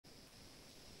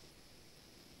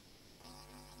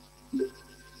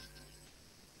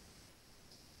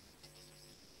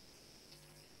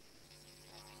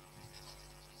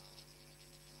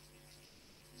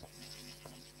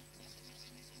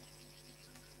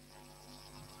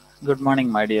Good morning,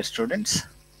 my dear students.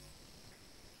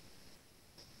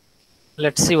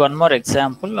 Let's see one more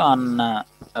example on a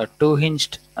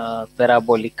two-hinged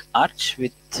parabolic arch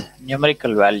with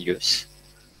numerical values.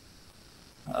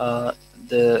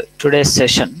 The today's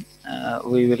session,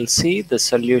 we will see the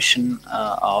solution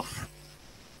of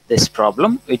this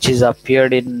problem, which is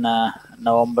appeared in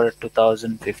November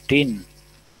 2015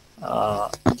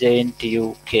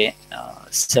 JNTUK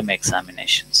SEM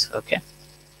examinations. Okay,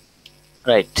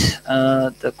 right.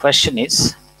 The question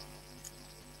is.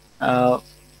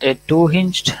 A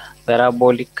two-hinged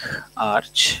parabolic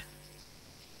arch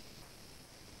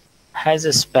has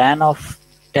a span of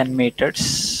 10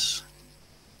 meters,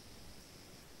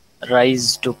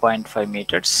 rise 2.5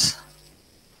 meters,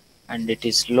 and it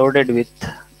is loaded with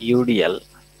UDL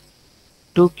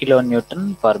 2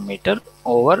 kilonewton per meter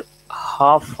over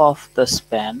half of the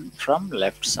span from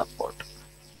left support.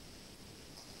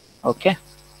 Okay,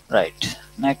 right.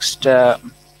 Next, now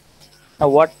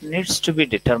what needs to be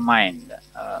determined?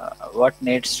 What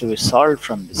needs to be solved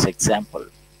from this example?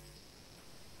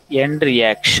 End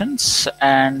reactions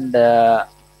and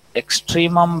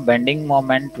extremum bending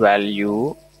moment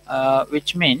value,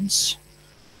 which means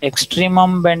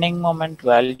extremum bending moment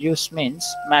values means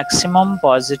maximum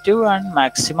positive and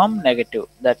maximum negative.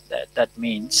 That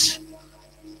means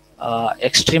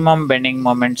extremum bending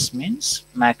moments means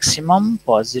maximum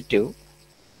positive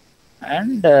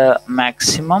and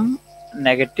maximum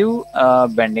negative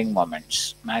bending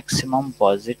moments. Maximum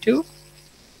positive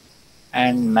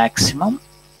and maximum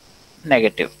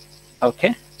negative.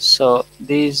 Okay, so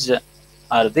these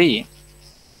are the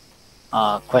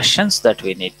questions that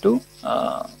we need to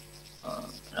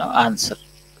answer.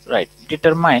 Right,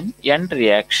 determine end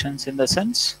reactions in the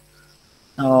sense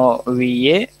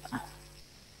VA,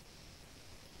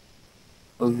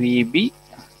 VB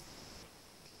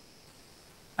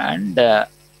and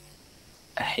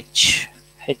H.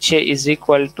 HA is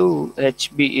equal to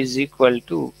HB is equal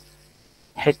to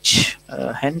H,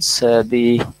 hence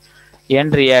the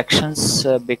end reactions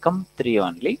become 3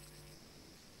 only,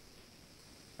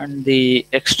 and the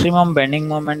extremum bending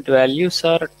moment values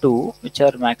are 2, which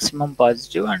are maximum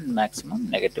positive and maximum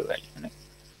negative value.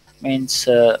 Means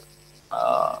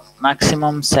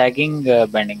maximum sagging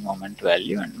bending moment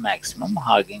value and maximum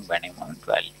hogging bending moment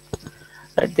value.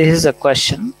 Right, this is a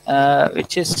question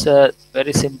which is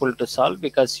very simple to solve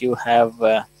because you have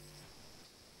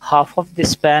half of the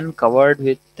span covered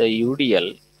with the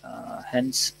UDL.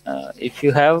 Hence, if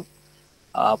you have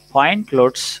point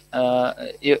loads,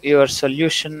 your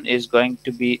solution is going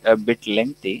to be a bit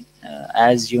lengthy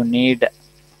as you need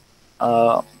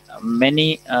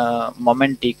many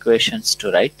moment equations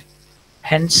to write.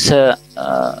 Hence,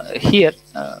 here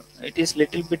it is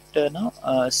little bit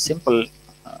simple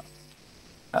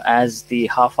as the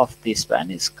half of the span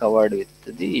is covered with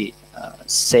the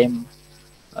same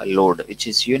load, which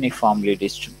is uniformly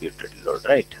distributed load,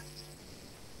 right?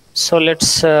 So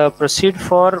let's proceed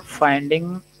for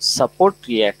finding support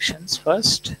reactions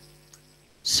first.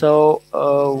 So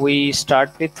we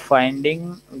start with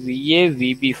finding VA,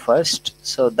 VB first.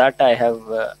 So that I have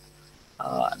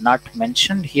not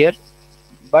mentioned here,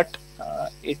 but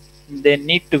they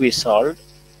need to be solved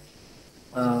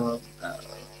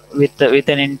with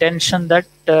an intention that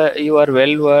you are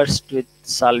well versed with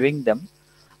solving them.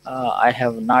 I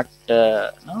have not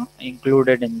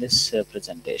included in this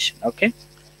presentation. Okay.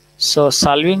 So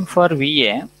solving for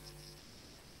VA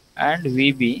and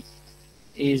VB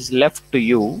is left to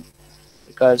you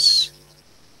because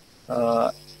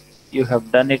you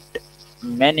have done it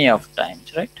many of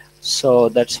times, right? So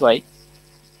that's why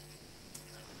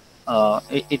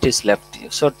it is left to you.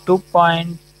 So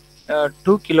 2.2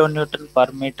 kilonewton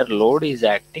per meter load is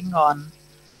acting on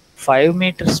 5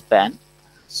 meter span.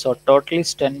 So total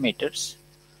is 10 meters.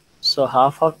 So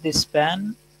half of the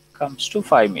span comes to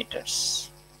 5 meters.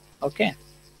 Okay.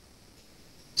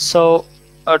 So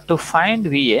to find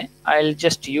VA, I'll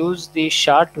just use the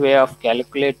short way of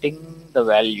calculating the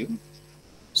value.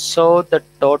 So the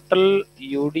total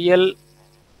UDL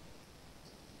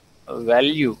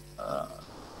value,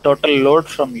 total load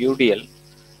from UDL,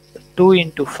 2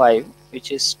 into 5,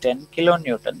 which is 10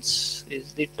 kilonewtons,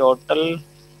 is the total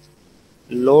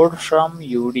load from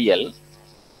UDL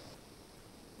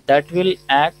that will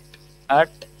act at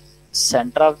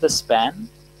center of the span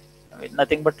with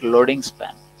nothing but loading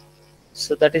span.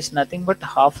 So that is nothing but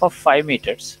half of 5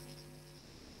 meters,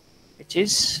 which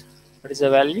is, what is the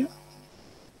value?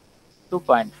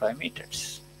 2.5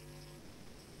 meters.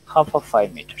 Half of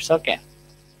 5 meters. Okay.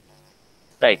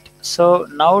 Right. So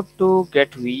now to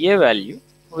get VA value,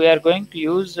 we are going to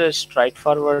use a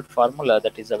straightforward formula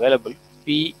that is available.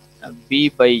 P B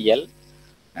by L,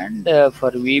 and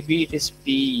for VB it is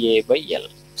PA by L.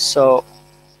 So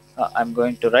I'm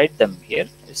going to write them here.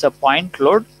 It's a point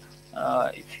load.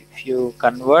 If you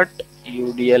convert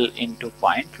UDL into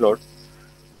point load,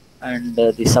 and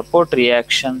the support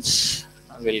reactions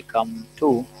will come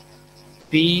to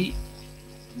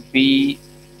PB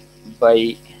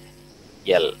by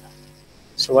L.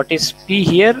 So what is P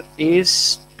here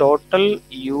is total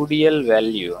UDL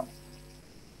value,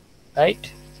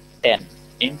 right? 10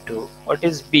 into what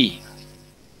is B?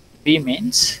 B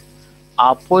means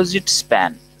opposite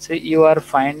span. So you are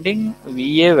finding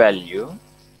VA value,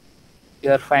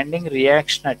 you are finding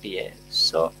reaction at A.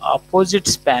 So opposite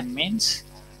span means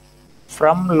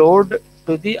from load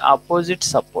to the opposite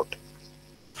support.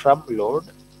 From load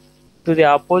to the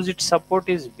opposite support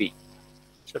is B.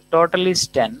 So total is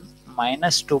 10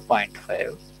 minus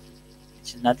 2.5,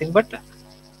 which is nothing but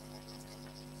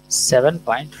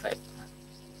 7.5.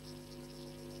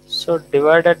 So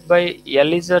divided by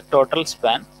L is a total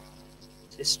span,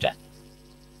 which is 10.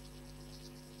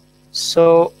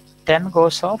 So 10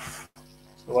 goes off.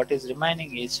 So what is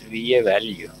remaining is VA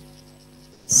value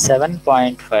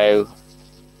 7.5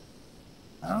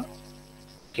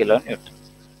 kilonewton.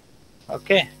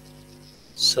 Okay.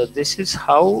 So this is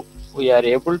how we are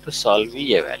able to solve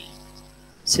VA value.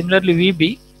 Similarly,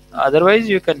 VB, otherwise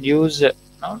you can use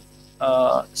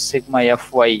sigma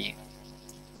Fy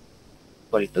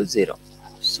equal to 0.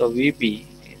 So VB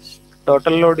is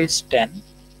total load is 10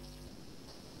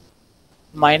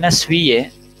 minus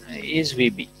VA is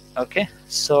VB. Okay,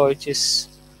 so it is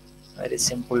very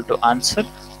simple to answer,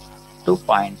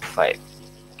 2.5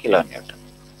 kilonewton.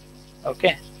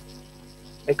 Okay,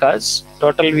 because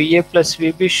total VA plus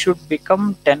VB should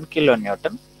become 10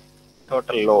 kilonewton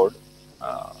total load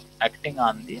acting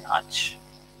on the arch.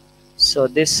 So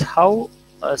this how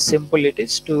simple it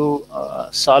is to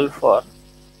solve for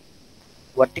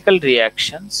vertical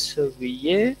reactions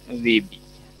VA VB.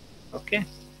 Okay,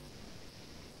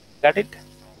 got it?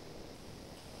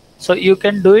 So you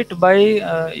can do it by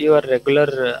your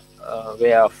regular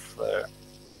way of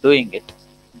doing it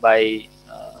by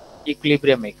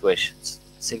equilibrium equations,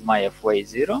 sigma Fy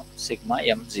 0, sigma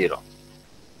m 0.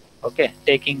 Okay,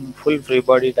 taking full free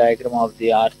body diagram of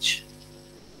the arch,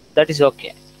 that is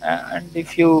okay. And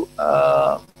if you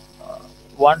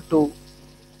want to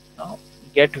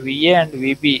get VA and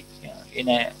VB in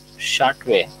a short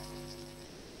way,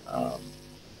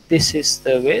 this is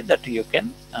the way that you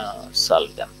can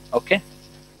solve them. Okay,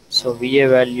 so VA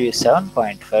value is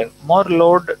 7.5, more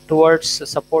load towards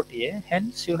support A,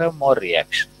 hence you have more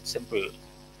reaction. Simple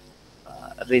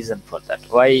reason for that.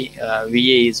 Why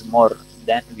VA is more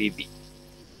than VB?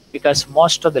 Because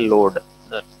most of the load,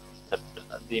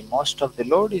 the most of the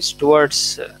load is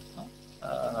towards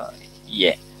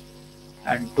A,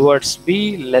 and towards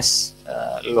B less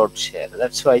load share.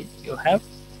 That's why you have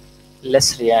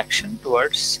less reaction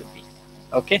towards B.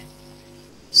 Okay,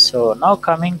 so now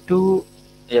coming to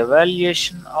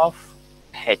evaluation of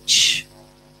H.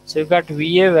 So you got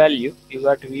VA value, you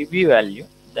got VB value,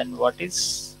 then what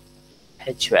is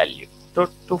H value?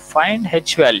 To find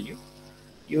H value,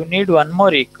 you need one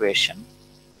more equation,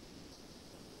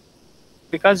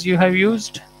 because you have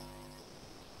used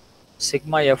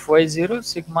sigma Fy 0,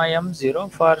 sigma m 0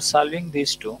 for solving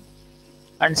these two,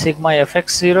 and sigma Fx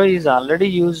 0 is already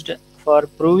used for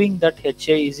proving that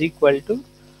HA is equal to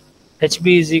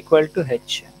HB is equal to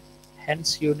H.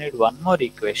 Hence you need one more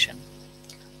equation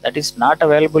that is not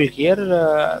available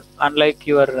here, unlike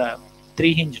your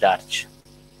 3-hinged arch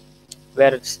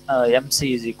where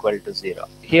MC is equal to 0.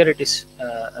 Here it is,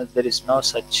 there is no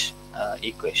such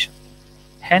equation.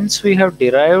 Hence we have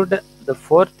derived the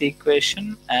fourth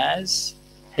equation as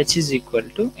H is equal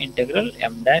to integral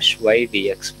m dash y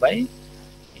dx by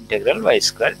integral y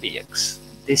square dx.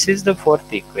 This is the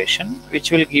fourth equation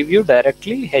which will give you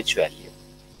directly H value.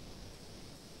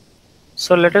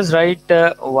 So let us write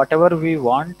whatever we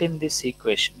want in this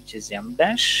equation, which is m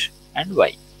dash and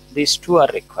y. These two are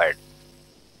required.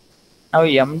 Now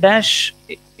m dash,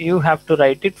 you have to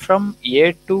write it from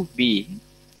A to B.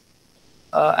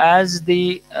 As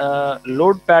the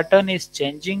load pattern is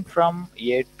changing from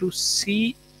A to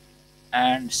C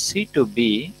and C to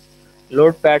B,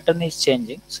 load pattern is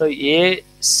changing. So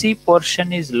AC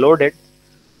portion is loaded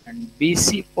and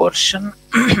BC portion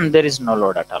there is no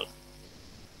load at all.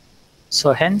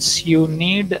 So hence you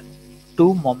need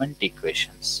two moment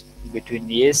equations. Between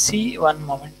AC one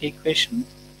moment equation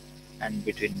and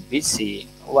between BC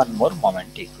one more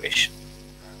moment equation.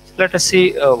 So let us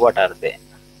see what are they.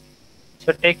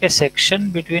 So take a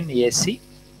section between AC,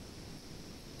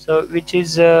 so which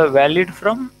is valid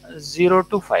from 0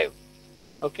 to 5.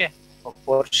 Okay,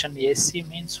 portion AC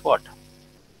means what?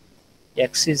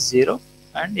 X is 0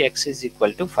 and X is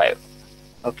equal to 5.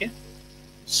 Okay,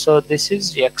 so this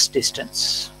is X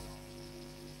distance,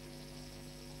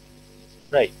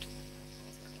 right?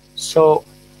 So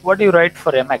what do you write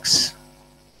for MX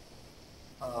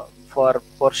for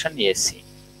portion AC?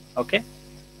 Okay,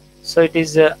 so it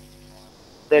is there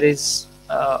is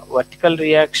vertical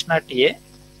reaction at A,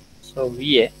 so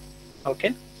VA.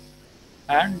 Okay,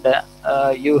 and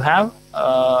you have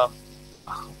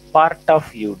part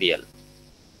of UDL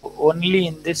only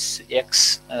in this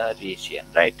X region,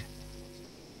 right?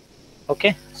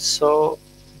 Okay, so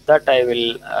that I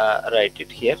will write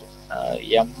it here,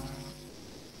 M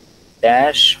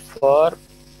dash for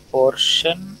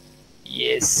portion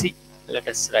AC. Let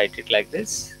us write it like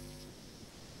this.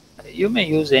 You may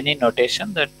use any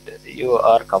notation that you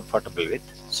are comfortable with.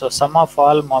 So sum of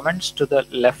all moments to the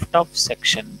left of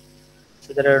section.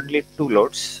 So there are only two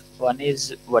loads. One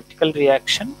is vertical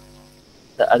reaction,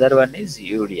 the other one is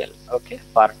UDL. Okay,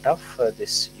 part of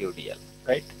this UDL,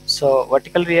 right? So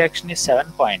vertical reaction is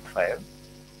 7.5.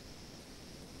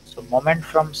 So moment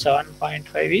from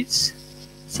 7.5 is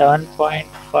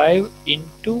 7.5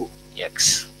 into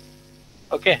X.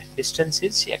 Okay, distance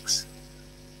is X.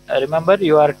 Remember,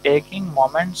 you are taking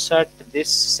moments at this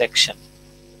section.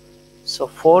 So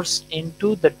force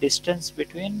into the distance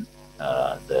between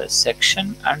the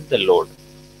section and the load.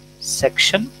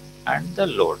 Section and the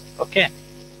load. Okay.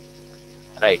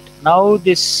 Right. Now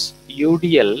this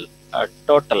UDL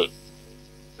total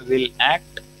will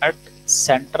act at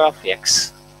center of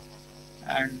X,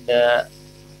 and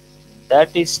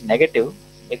that is negative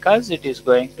because it is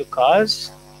going to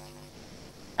cause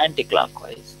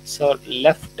anti-clockwise. So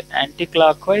left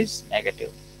anti-clockwise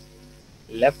negative,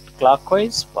 left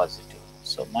clockwise positive.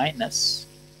 So minus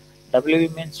W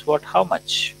means what? How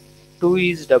much? 2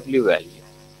 is W value.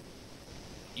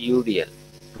 UDL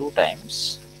 2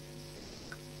 times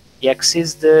X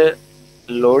is the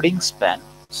loading span.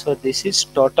 So this is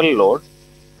total load.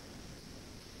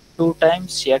 2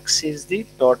 times X is the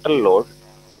total load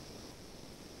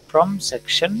from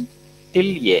section till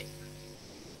A.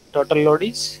 Total load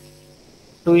is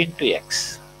 2 into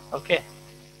X. Okay,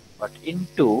 but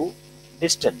into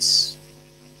distance,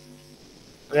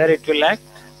 where it will act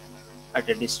at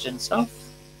a distance of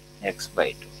X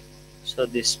by 2. So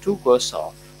this 2 goes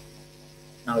off.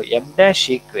 Now M dash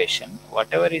equation,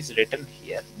 whatever is written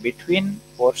here between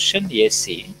portion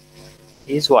AC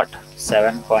is what?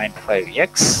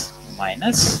 7.5x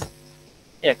minus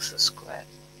x square.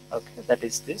 Okay, that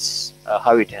is this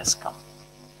how it has come.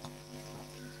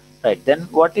 Right, then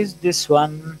what is this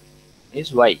one?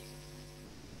 Is y.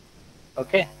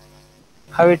 Okay,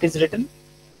 how it is written?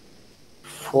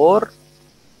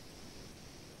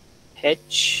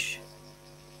 4h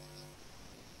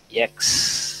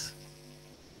x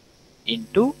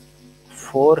into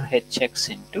 4hx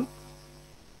into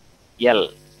L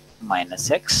minus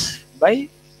x by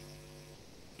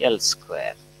L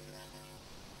square.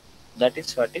 That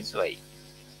is what is y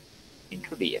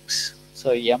into dx.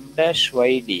 So m dash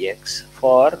y dx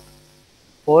for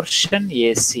portion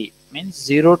AC means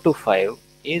 0 to 5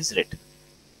 is written,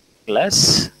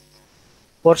 plus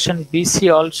portion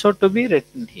BC also to be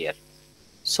written here.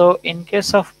 So in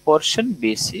case of portion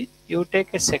BC, you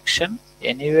take a section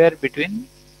anywhere between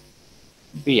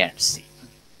B and C.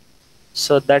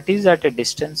 So that is at a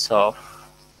distance of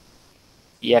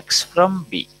X from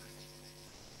B.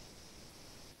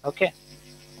 Okay.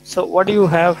 So what do you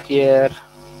have here?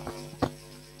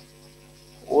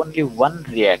 Only one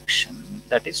reaction,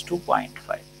 that is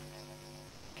 2.5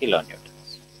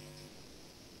 kilonewtons.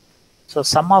 So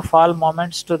sum of all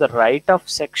moments to the right of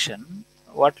section,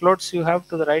 what loads you have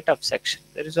to the right of section?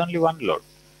 There is only one load,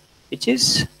 which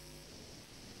is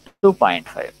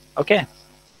 2.5. Okay,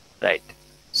 right.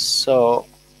 So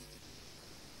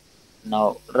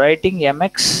now writing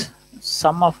mx,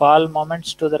 sum of all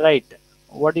moments to the right.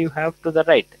 What do you have to the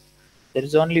right? There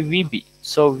is only VB.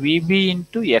 So VB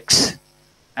into x,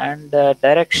 and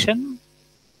direction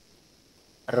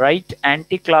right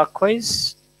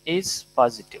anti-clockwise is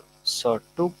positive. So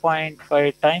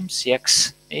 2.5 times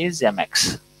x is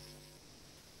mx.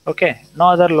 Okay, no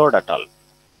other load at all.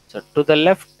 So to the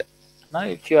left, now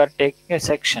if you are taking a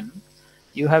section,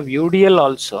 you have UDL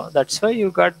also. That's why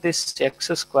you got this x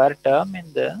square term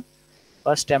in the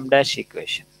first m dash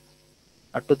equation.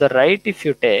 Now to the right, if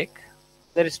you take,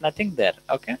 there is nothing there.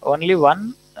 Okay, only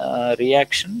one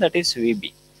reaction, that is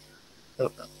VB.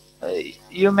 So,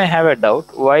 you may have a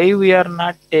doubt why we are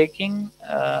not taking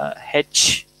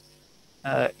H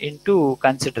into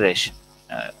consideration.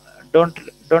 Uh,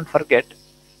 don't forget,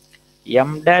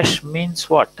 M dash means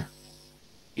what?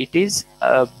 It is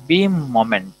a beam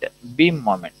moment. Beam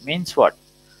moment means what?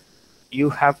 You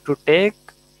have to take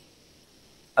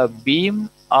a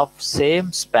beam of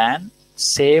same span,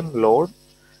 same load,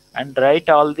 and write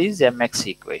all these mx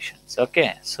equations.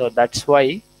 Okay, so that's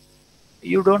why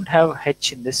you don't have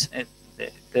h in this.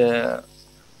 The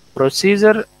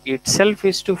procedure itself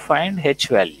is to find h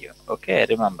value. Okay,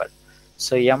 remember.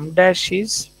 So m dash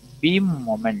is beam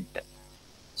moment.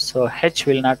 So h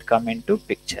will not come into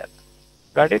picture.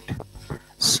 Got it?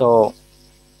 So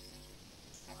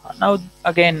now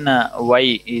again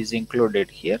y is included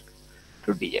here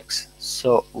to dx.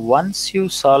 So once you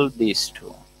solve these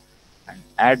two and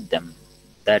add them,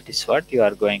 that is what you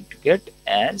are going to get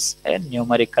as a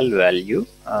numerical value,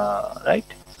 right?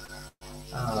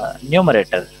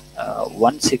 Numerator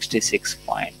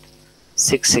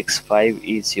 166.665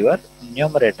 is your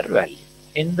numerator value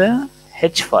in the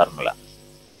h formula,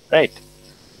 right?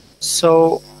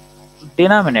 So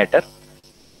denominator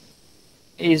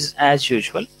is as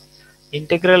usual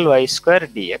integral y square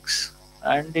dx,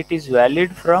 and it is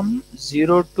valid from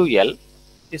 0 to L,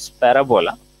 is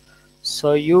parabola.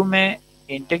 So you may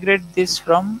integrate this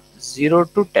from 0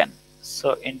 to 10.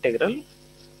 So integral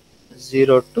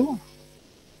 0 to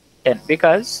 10,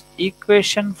 because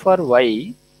equation for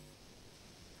y,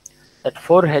 that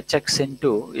 4hx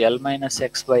into L minus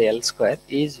x by L square,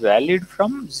 is valid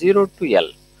from 0 to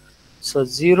L. So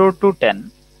 0 to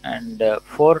 10, and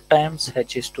 4 times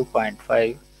h is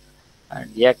 2.5,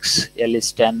 and x, L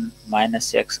is 10,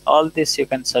 minus x, all this you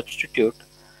can substitute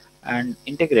and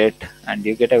integrate, and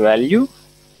you get a value,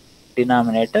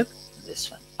 denominator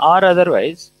this one. Or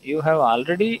otherwise you have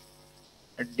already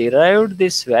derived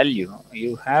this value,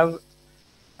 you have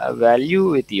a value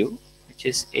with you which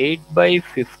is 8 by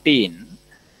 15,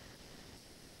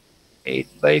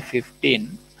 8 by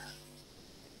 15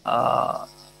 uh,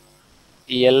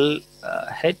 L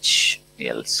h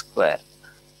L square,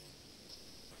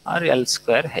 or L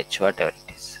square h, whatever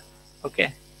it is.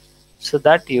 Okay, so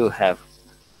that you have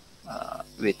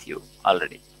with you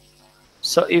already.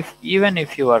 So if even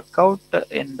if you work out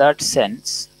in that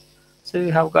sense, so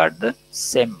you have got the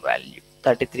same value,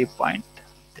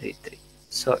 33.33.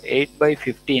 So 8 by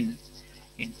 15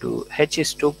 into h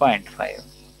is 2.5,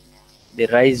 the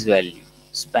rise value,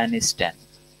 span is 10.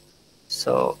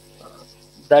 So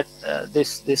that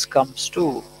this comes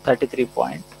to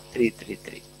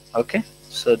 33.333. Okay,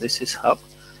 so this is how.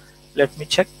 Let me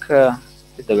check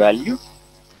with the value.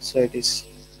 So it is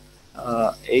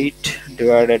 8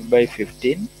 divided by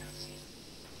 15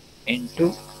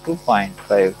 into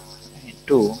 2.5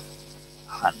 into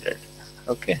 100.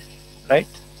 Okay, right?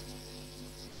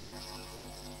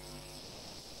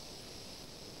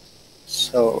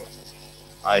 So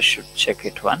I should check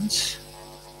it once.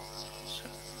 So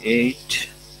 8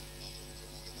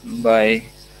 by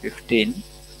 15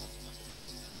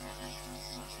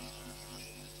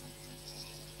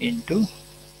 into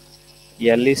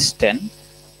L is 10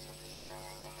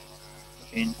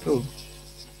 into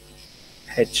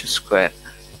h square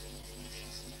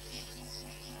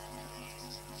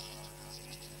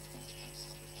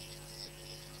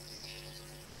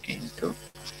into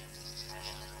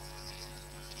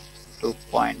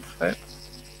 2.5 .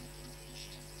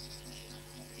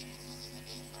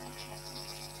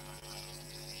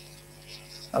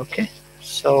 Okay,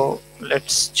 so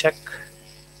let's check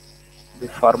the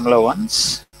formula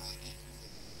once.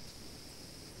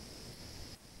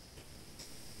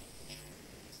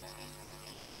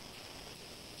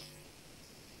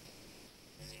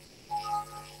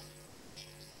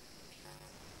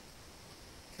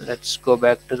 Let's go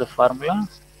back to the formula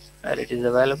where it is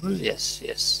available.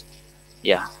 Yes,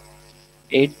 yeah,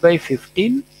 8 by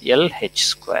 15 LH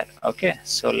square. Okay,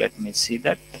 so let me see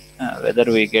that whether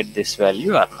we get this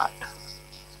value or not.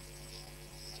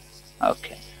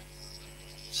 Okay,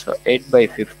 so 8 by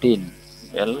 15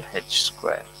 LH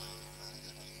square,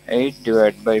 8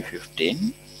 divided by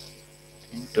 15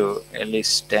 into L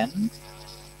is 10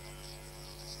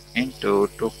 into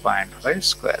 2.5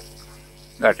 square.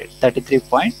 Got it,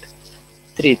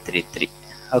 33.333.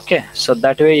 Okay, so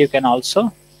that way you can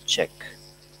also check.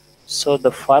 So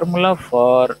the formula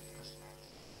for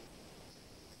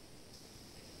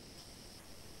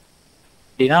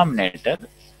denominator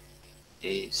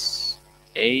is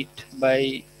 8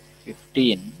 by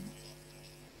 15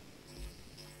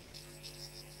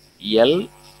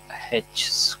 LH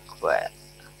square.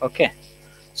 Okay,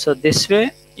 so this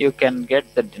way you can get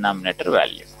the denominator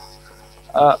value.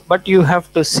 But you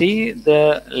have to see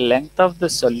the length of the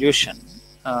solution.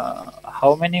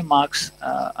 How many marks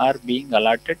are being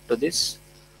allotted to this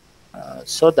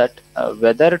so that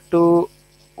whether to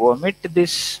omit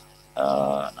this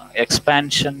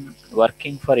expansion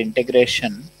working for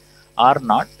integration or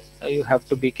not, you have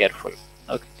to be careful.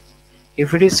 Okay.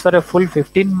 If it is for a full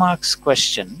 15 marks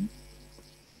question,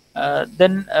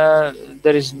 then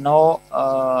there is no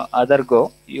other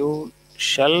go. You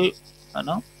shall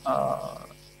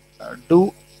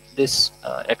do this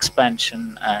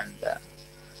expansion and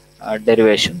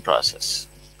derivation process.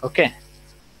 Okay.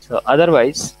 So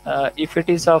otherwise, if it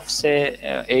is of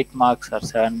say 8 marks or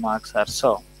 7 marks or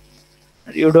so,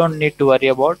 you don't need to worry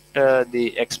about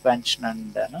the expansion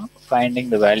and finding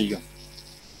the value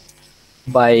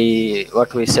by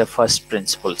what we say first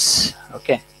principles.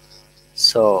 Okay.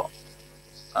 So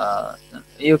uh,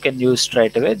 you can use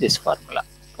straight away this formula.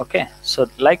 Okay. So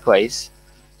likewise,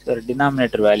 your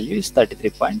denominator value is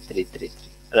 33.333.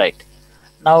 Right.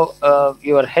 Now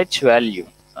your h value,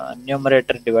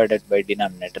 numerator divided by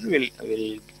denominator,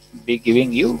 will be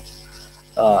giving you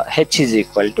h is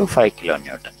equal to 5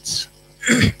 kilonewtons.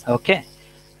 Okay.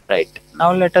 Right.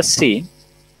 Now let us see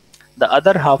the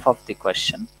other half of the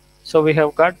question. So we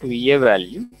have got VA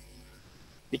value,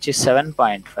 which is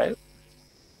 7.5.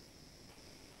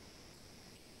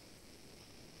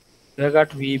 We have got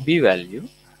VB value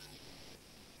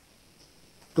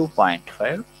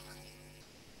 2.5.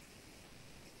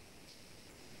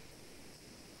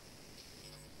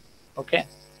 Okay.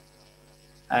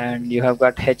 And you have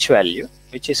got H value,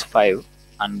 which is 5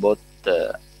 on both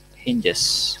the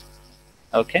hinges.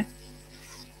 Okay.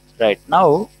 Right.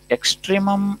 Now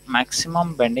extremum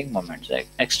maximum bending moments, like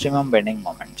extremum bending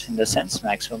moments in the sense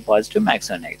maximum positive,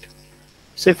 maximum negative.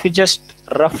 So if you just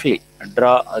roughly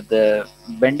draw the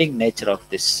bending nature of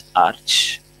this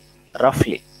arch,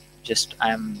 roughly, I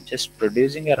am just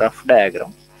producing a rough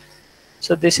diagram.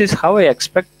 So this is how I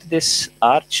expect this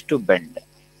arch to bend.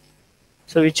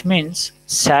 So which means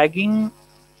sagging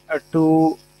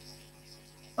to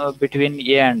between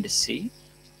A and C,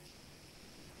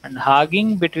 and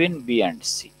hogging between B and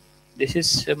C. This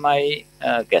is my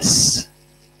guess.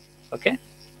 Okay.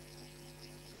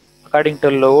 According to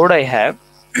load I have,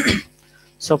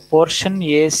 so portion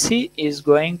AC is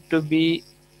going to be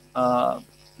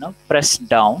pressed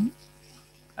down,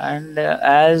 and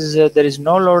as there is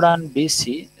no load on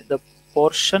BC, the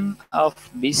portion of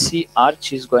BC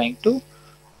arch is going to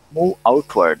move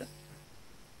outward,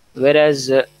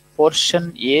 whereas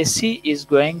portion AC is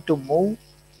going to move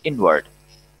inward.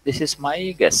 This is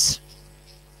my guess.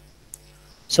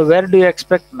 So where do you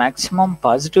expect maximum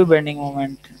positive bending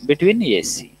moment? Between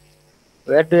AC.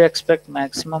 Where do you expect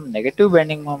maximum negative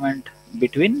bending moment?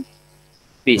 Between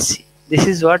BC. This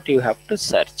is what you have to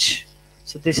search.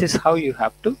 So this is how you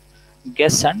have to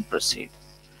guess and proceed.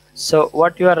 So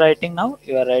what you are writing now?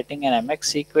 You are writing an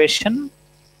MX equation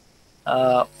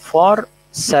for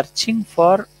searching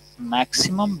for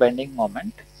maximum bending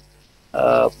moment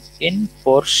in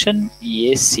portion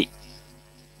AC.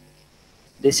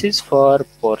 This is for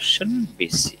portion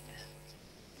BC.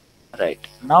 Right.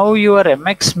 Now your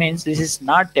MX means this is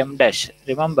not M dash.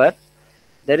 Remember,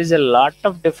 there is a lot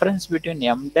of difference between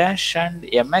M dash and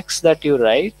MX that you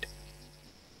write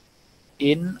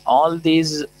in all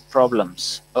these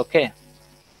problems. Okay.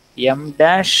 M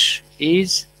dash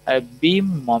is a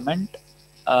beam moment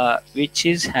which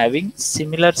is having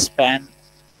similar span,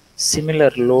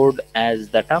 similar load as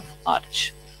that of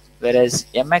arch, whereas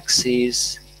MX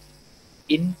is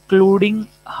including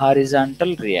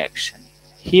horizontal reaction.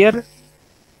 Here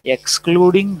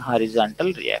excluding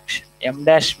horizontal reaction. M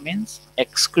dash means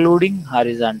excluding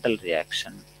horizontal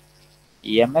reaction.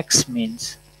 MX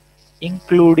means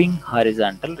including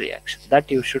horizontal reaction. That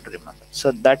you should remember.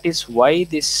 So that is why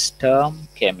this term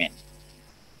came in.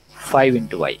 5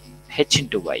 into Y, H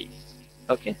into Y.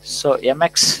 Okay, so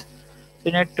MX,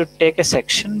 you need to take a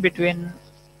section between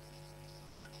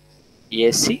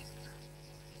AC,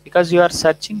 because you are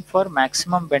searching for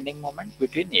maximum bending moment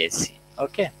between AC.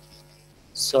 Okay,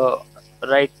 so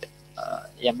write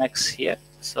mx here,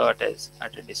 so it is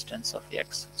at a distance of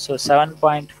x. So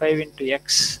 7.5 into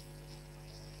x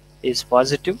is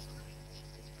positive,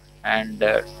 and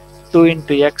 2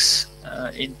 into x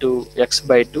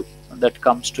by 2, that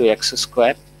comes to x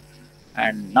square,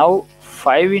 and now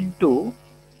 5 into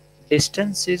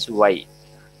distance is y.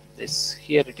 This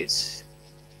here it is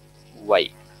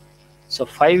y. So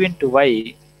 5 into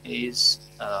y is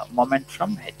moment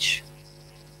from h.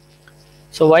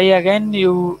 So y again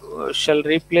you shall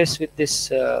replace with this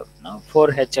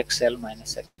 4hxl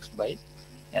minus x by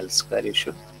l square. You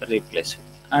should replace it,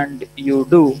 and you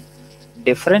do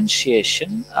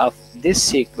differentiation of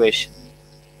this equation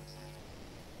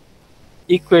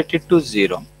equated to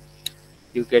 0.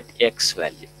 you get x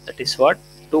value. That is what?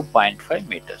 2.5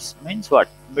 meters. Means what?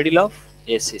 Middle of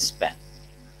AC span.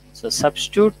 So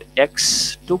substitute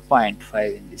x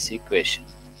 2.5 in this equation.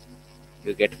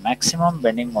 You get maximum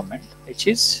bending moment, which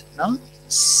is now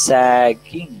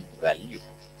sagging value.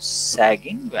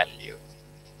 Sagging value.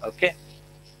 Okay.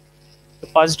 The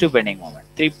positive bending moment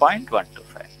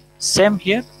 3.125. Same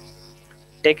here.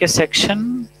 Take a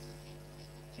section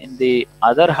in the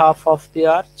other half of the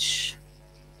arch,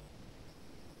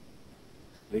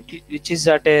 which is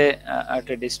at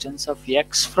a distance of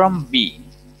x from B.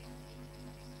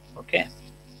 Okay.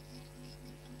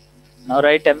 Now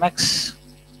write mx.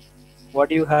 What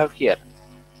do you have here?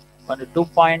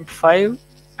 2.5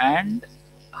 and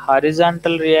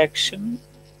horizontal reaction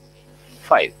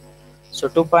 5. So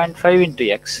 2.5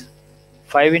 into x,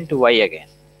 5 into y again.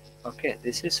 Okay,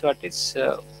 this is what is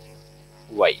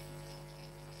y.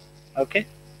 Okay,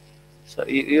 so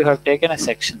you have taken a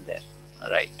section there,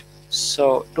 right?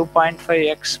 So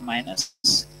 2.5x minus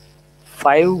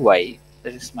 5y,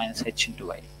 that is minus h into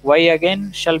y. Y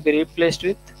again shall be replaced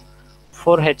with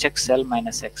 4hxl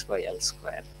minus xyl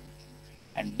square,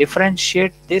 and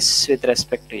differentiate this with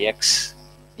respect to x.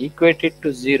 Equate it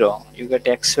to 0, you get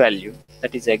x value,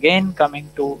 that is again coming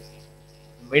to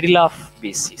middle of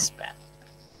BC span.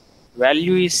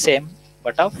 Value is same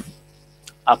but of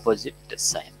opposite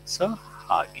sign, so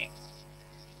hogging.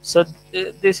 So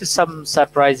this is some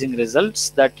surprising results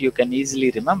that you can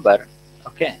easily remember.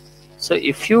 Okay, so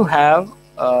if you have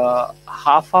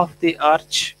half of the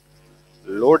arch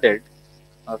loaded,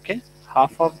 okay,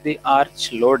 half of the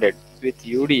arch loaded with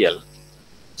UDL,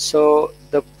 so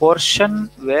the portion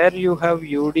where you have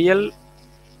UDL,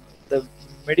 the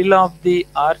middle of the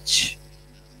arch,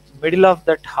 middle of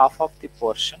that half of the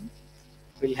portion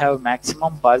will have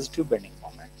maximum positive bending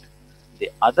moment.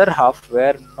 The other half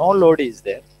where no load is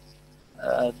there,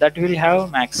 that will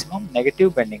have maximum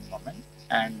negative bending moment,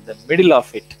 and the middle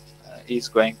of it is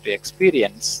going to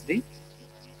experience the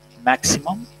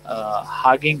maximum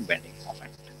hogging bending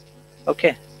moment.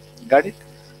 Okay, got it?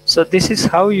 So this is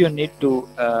how you need to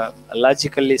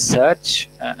logically search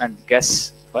and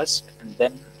guess first, and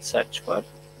then search for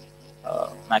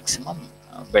maximum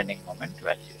bending moment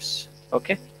values.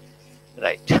 Okay,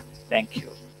 right. Thank you.